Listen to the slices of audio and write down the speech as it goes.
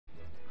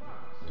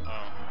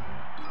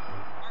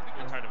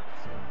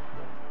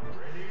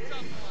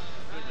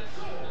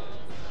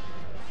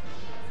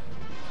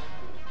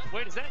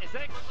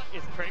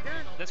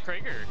That's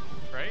Krager,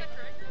 right?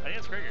 I think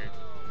that's Krager.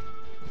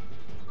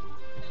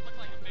 That looked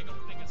like a big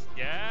old thing of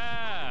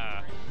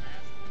Yeah.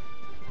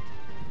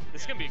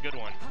 This is gonna be a good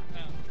one.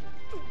 I'm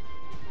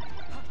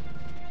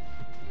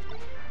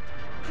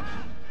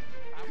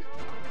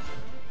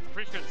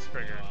pretty sure this is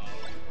Krager.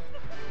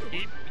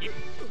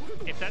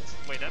 If that's,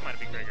 wait, that might have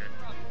been Krager.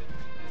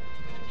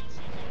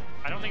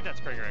 I don't think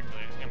that's Krager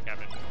actually. I think I'm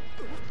capping.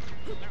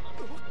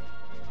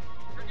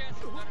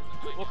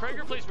 Well,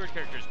 Krager plays weird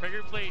characters.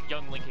 Krager played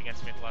young Link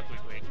against me last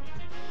weekly.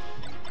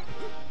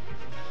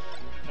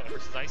 Oh,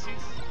 versus Ices?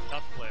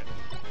 Not the play.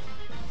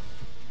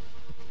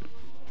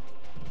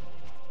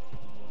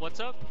 What's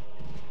up?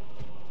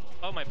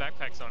 Oh, my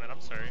backpack's on it.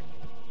 I'm sorry.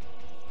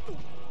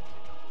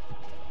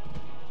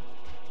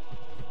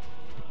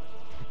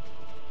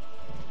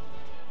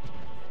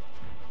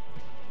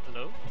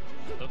 Hello?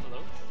 Hello,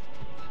 hello?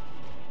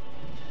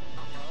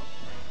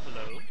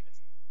 Hello?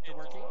 Is it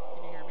working?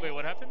 Can you hear me? Wait,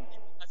 what happened?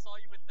 I saw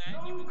you with that. You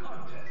thought you were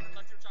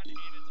trying to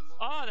hand it to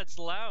Laura. Ah, that's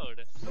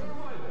loud.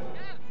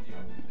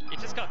 Yeah. It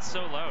just got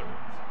so loud.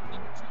 I'm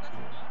sure that's not.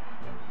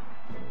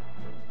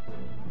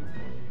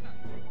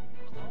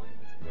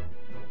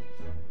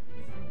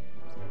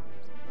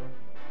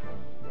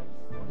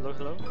 Hello,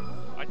 hello?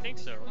 I think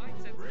so.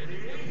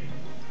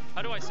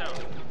 How do I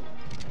sound?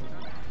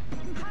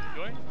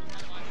 Do I?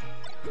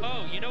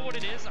 Oh, you know what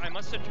it is? I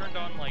must have turned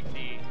on, like,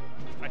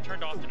 I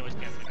turned off the noise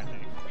canceling, I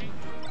think.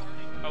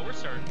 Oh, we're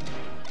starting.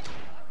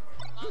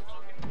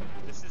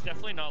 This is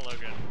definitely not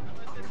Logan.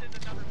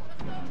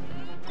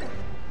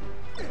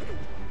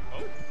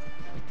 Oh.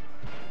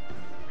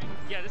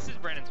 Yeah, this is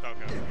Brandon's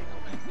Falco.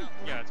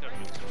 Yeah, it's good.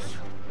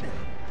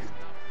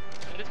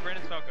 It is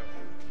Brandon's Falco.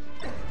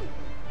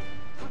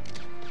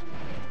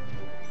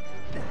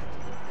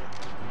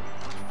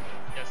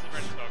 Yes, it's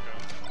Brandon's Falco.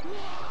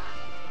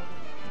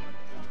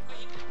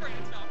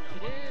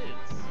 It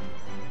is.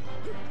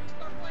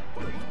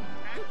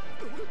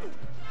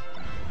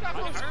 I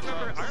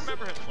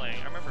remember him playing.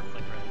 I remember him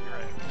playing Red.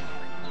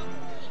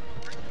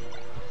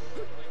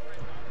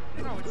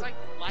 You're right. No, it's like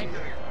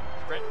library.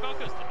 Red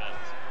Falco's the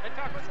best. Red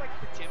Falco's like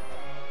the gym.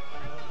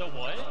 The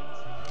what?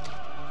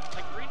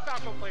 Like Green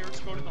Falco players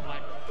go to the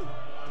library.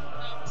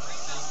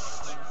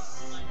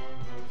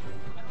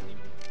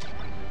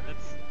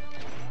 That's.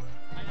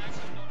 I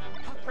actually don't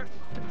have.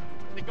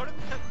 They go to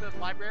the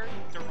library.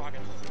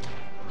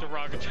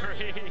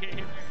 Derogatory.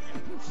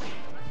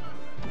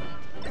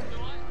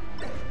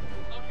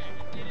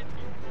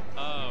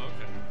 Oh,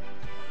 okay.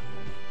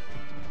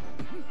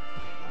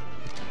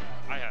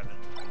 I haven't.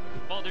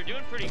 Well, they're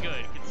doing pretty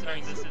good,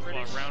 considering this is,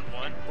 what, round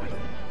one?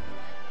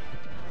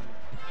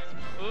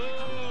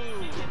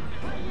 Ooh!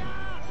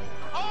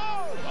 Oh!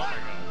 Oh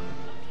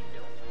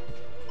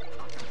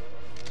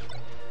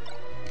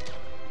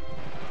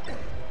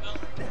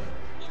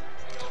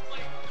my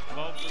god.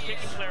 Well, we're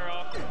kicking Claire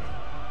off.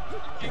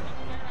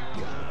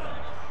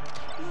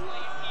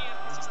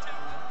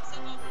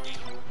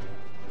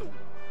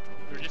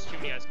 There were just too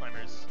many ice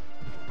climbers.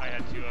 I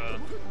had to,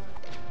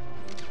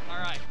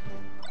 Alright.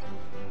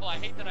 Well, I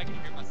hate that I can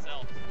hear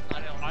myself.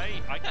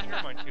 I can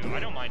hear mine too. I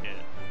don't mind it.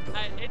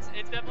 It's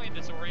definitely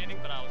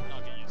disorienting, but I'll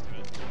get used to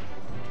it.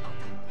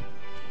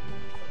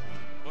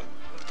 What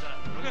was that?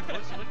 What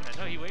was he looking at?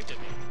 No, he waved at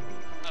me.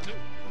 Who?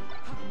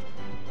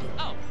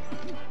 Oh.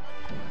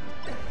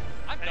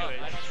 I'm dumb.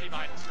 Anyways. I don't see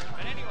behind the screen.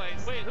 But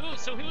anyways. Wait,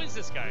 who is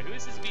this guy? Who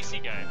is this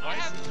VC guy?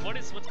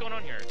 What's going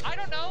on here? I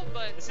don't know,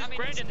 but This is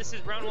Brandon, this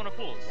is round one of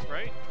pools,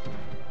 right?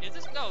 Is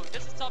this? No,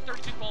 this is top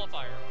 32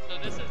 qualifier. So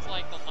this is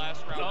like the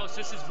last round. Oh, so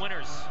this is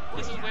winners.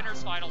 This is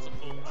winners finals of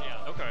pools,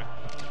 yeah. Okay.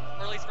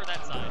 Or at least for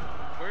that side.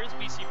 Where is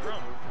BC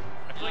from?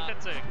 I feel like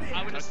that's a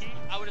Kentucky.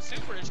 I would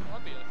assume British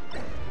Columbia.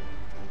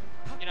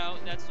 You know,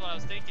 that's what I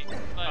was thinking.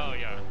 But Oh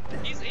yeah.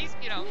 he's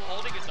you know,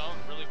 holding his own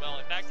really well.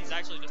 In fact, he's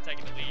actually just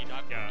taking the lead.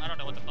 I don't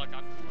know what the fuck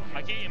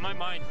I keep, in my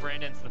mind,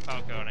 Brandon's the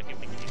Falco, and I keep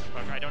thinking he's the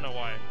Falco. I don't know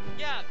why.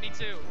 Yeah, me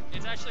too.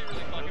 It's actually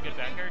really fucking Get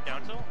back here,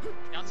 down tilt.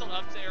 Down tilt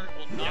up there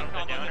will not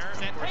Down, come downer.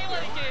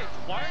 Melee kick!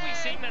 Why are we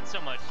seeing that so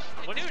much?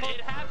 What is Dude, called?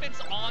 it happens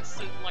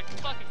like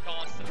fucking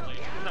constantly.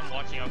 Because I'm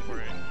watching out for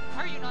it.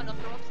 How are you not up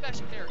throw up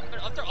special there?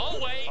 Up throw. Oh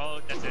wait. Oh,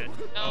 that's it.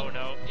 No. Oh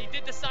no. He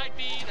did the side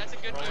B. That's a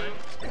good move.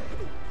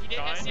 He did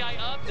Fine. SCI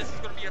up. This is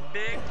going to be a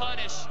big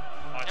punish.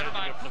 I Never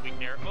mind. Go for the weak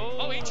nair.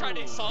 Oh, he tried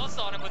to sauce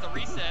on him with a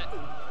reset.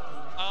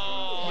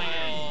 Oh.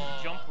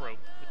 Man, jump rope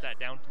with that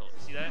down tilt.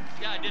 See that?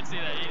 Yeah, I did see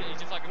that. He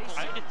just like pulled.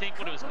 I had to think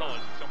what it was called.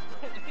 Jump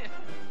rope.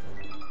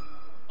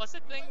 What's the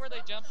thing where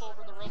they jump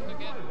over the rope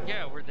again?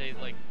 Yeah, where they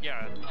like,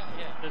 yeah.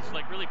 Yeah. There's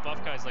like really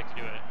buff guys like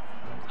to do it.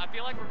 I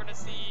feel like we're gonna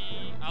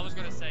see. I was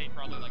gonna say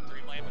probably like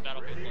Dreamland, but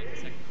that'll be like the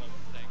second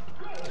closest thing.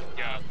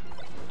 Yeah.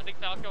 I think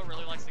Falco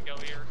really likes to go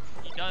here.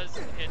 He does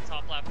hit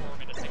top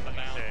platform in a single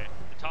bound.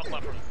 The top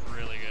platform is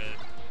really good.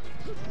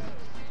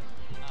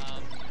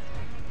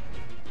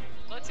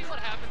 Let's see what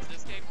happens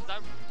this game,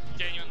 because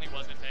genuinely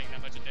wasn't paying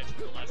that much attention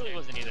to the I last really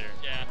game. wasn't either.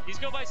 Yeah. These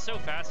go by so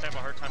fast, I have a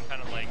hard time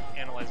kind of like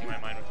analyzing my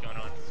mind what's going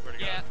on. Swear to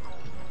God.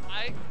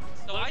 Yeah.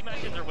 Those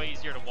matches are way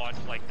easier to watch,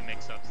 like the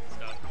mix-ups and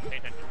stuff. Pay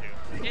attention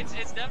to.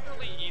 It's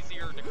definitely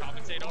easier to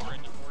compensate over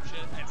and just force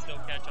it and still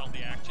catch all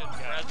the action.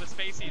 Yeah. Whereas with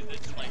Spaceys,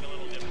 it's like a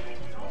little difficult.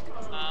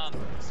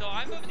 So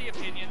I'm of the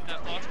opinion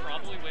that Fox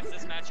probably wins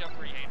this matchup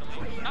pretty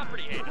handily. Not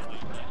pretty handily,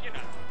 but you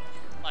know,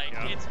 like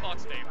it's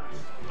Fox favor.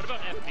 What about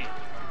FP?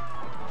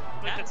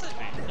 That's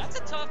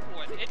a tough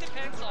one. It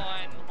depends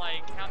on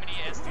like how many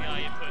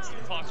SDI inputs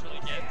Fox really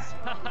gets.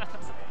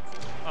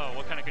 Oh,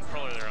 what kind of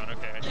controller they're on?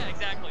 Okay. Yeah,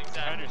 exactly.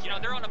 You know,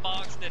 they're on a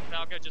box that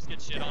Falco just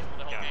gets shit on for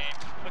the whole game.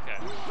 Okay.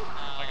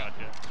 I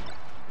gotcha.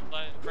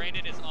 But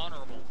Brandon is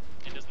honorable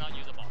and does not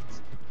use a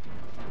box.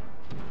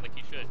 Like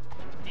he should.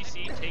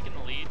 PC taking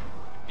the lead.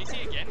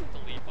 PC again with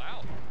the lead.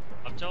 Wow.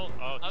 Up tilt.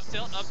 Oh, up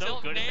tilt. So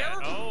good Nair. at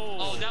that.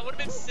 Oh, that would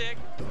have been sick.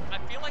 I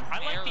feel like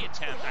I like the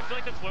attempt. I feel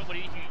like that's what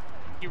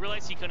he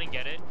realized he couldn't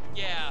get it.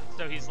 Yeah.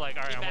 So he's like,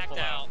 all right, I'm gonna pull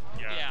out.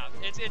 Yeah.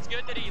 It's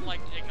good that he like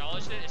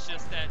acknowledged it. It's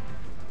just that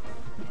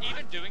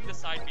even doing the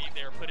side B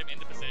there put him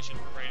into position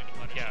for Brandon to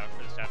punish. Yeah,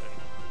 for this to happen.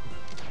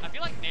 I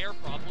feel like Nair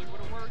probably would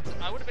have worked.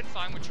 I would have been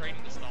fine with trading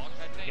the stock,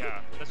 I think.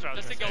 Yeah, that's what I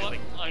was just gonna to say.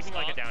 Go up, even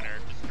like a down air,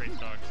 just straight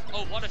stocks.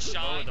 Oh, what a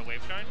shine. Oh, the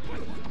wave shine?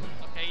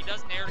 Okay, he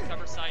does Nair to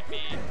cover side B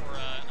for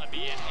a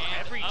B in.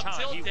 And every time.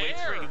 He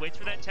waits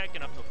for that tech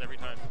and up tilts every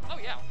time. Oh,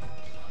 yeah.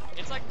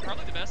 It's like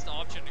probably the best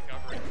option to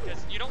cover it because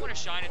you don't want to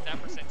shine at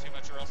that percent too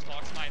much or else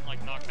Fox might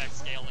like knock back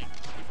scaling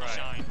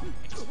shine and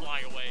just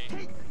fly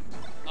away.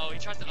 Oh, he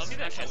tries to up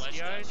smash a ledge.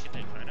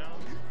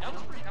 That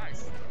was pretty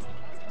nice.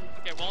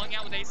 Okay, walling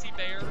out with AC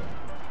Bear.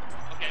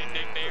 Okay,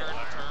 big Bear in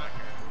return.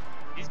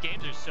 These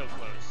games are so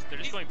close. They're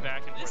just going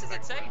back and forth. This is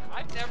insane.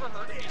 I've never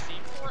heard of DC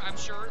before. I'm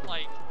sure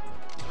like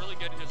really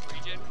good in his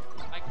region.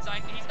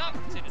 He's not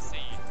from Tennessee.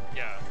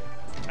 Yeah.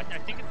 I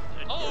think it's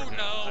oh Georgia.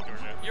 no!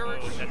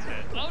 Georgia. That's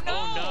it. Oh no!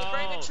 Oh no!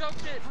 Brandon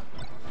choked it.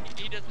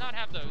 He does not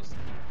have those.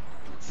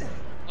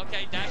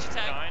 Okay, dash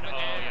attack. Oh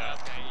yeah.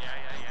 Okay,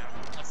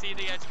 yeah. Let's see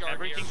the edge guard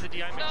Everything's here.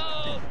 a DI mix.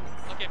 No!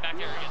 Okay, back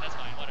air again. That's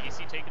fine. Whatever.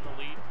 AC taking the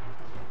lead.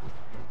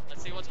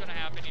 Let's see what's going to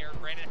happen here.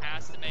 Brandon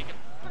has to make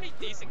a pretty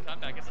decent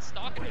comeback. It's a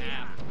stock and a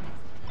half.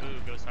 Ooh,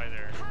 goes high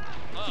there.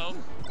 Uh-oh.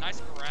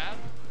 Nice grab.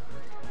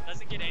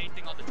 Doesn't get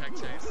anything on the tech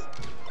chase.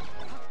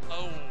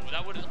 Oh,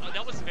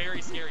 that was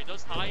very scary.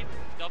 Those high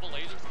double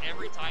lasers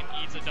every time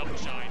eats a double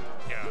shine.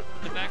 Yeah.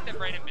 The fact that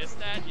Brandon missed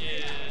that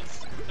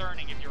is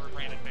concerning if you're a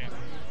Brandon fan.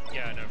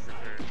 Yeah, no, for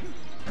sure.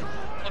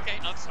 Okay,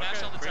 up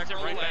smash on the tech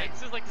roll away.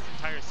 This is like this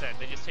entire set.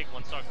 They just take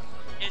one stock.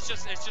 It's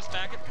just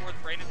back and forth.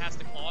 Brandon has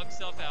to claw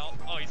himself out.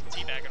 Oh, he's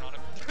teabagging on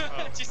him.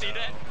 Did you see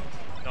that?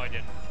 No, I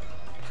didn't.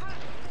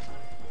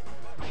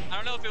 I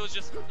don't know if it was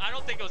just. I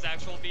don't think it was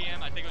actual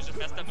BM. I think it was just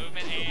messed up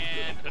movement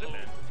and. Could have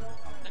been.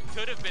 That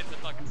could have been the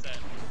fucking set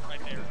right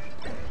there.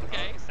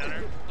 Okay.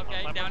 Center.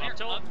 Okay, down here.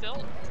 Up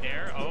tilt.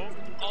 Air. Oh.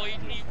 Oh,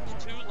 he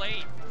was too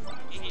late.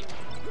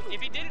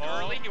 If he did it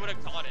early, he would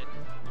have caught it.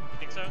 You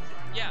think so?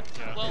 Yeah.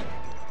 Well,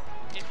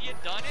 if he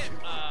had done it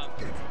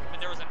when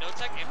there was a no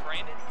tech and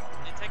Brandon,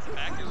 it takes it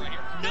back here right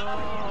here. No.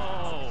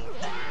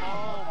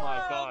 Oh my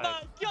god. Oh my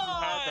god. You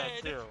had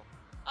that too.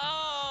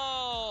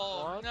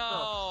 Oh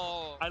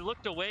no. I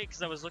looked away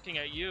because I was looking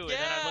at you, and then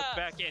I looked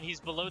back, and he's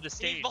below the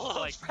stage. He's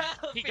below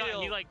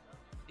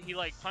he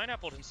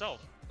pineappled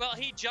himself. Well,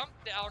 he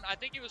jumped down. I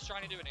think he was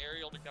trying to do an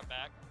aerial to come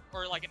back,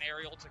 or like an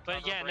aerial to cover.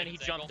 But yeah, and then he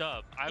jumped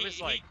up.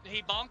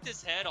 He bonked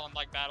his head on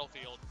like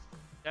Battlefield.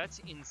 That's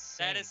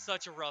insane. That is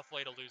such a rough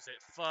way to lose it.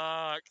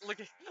 Fuck. Look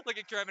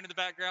at Kevin in the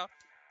background.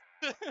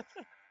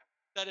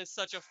 That is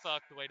such a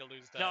fucked way to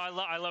lose that. No,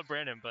 I love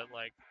Brandon, but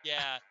like.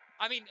 Yeah.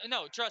 I mean,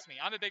 no, trust me.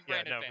 I'm a big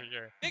Brandon fan. For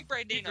sure. Big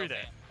Brandino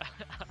fan.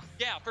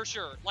 Yeah, for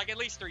sure. Like at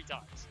least 3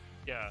 times.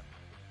 Yeah.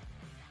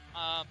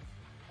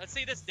 Let's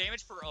see this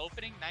damage per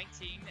opening.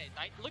 19.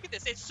 Look at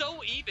this. It's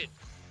so even.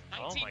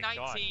 19, oh my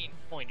 19.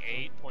 God.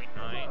 0.8,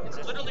 0.9.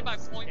 It's literally by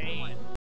 0.1.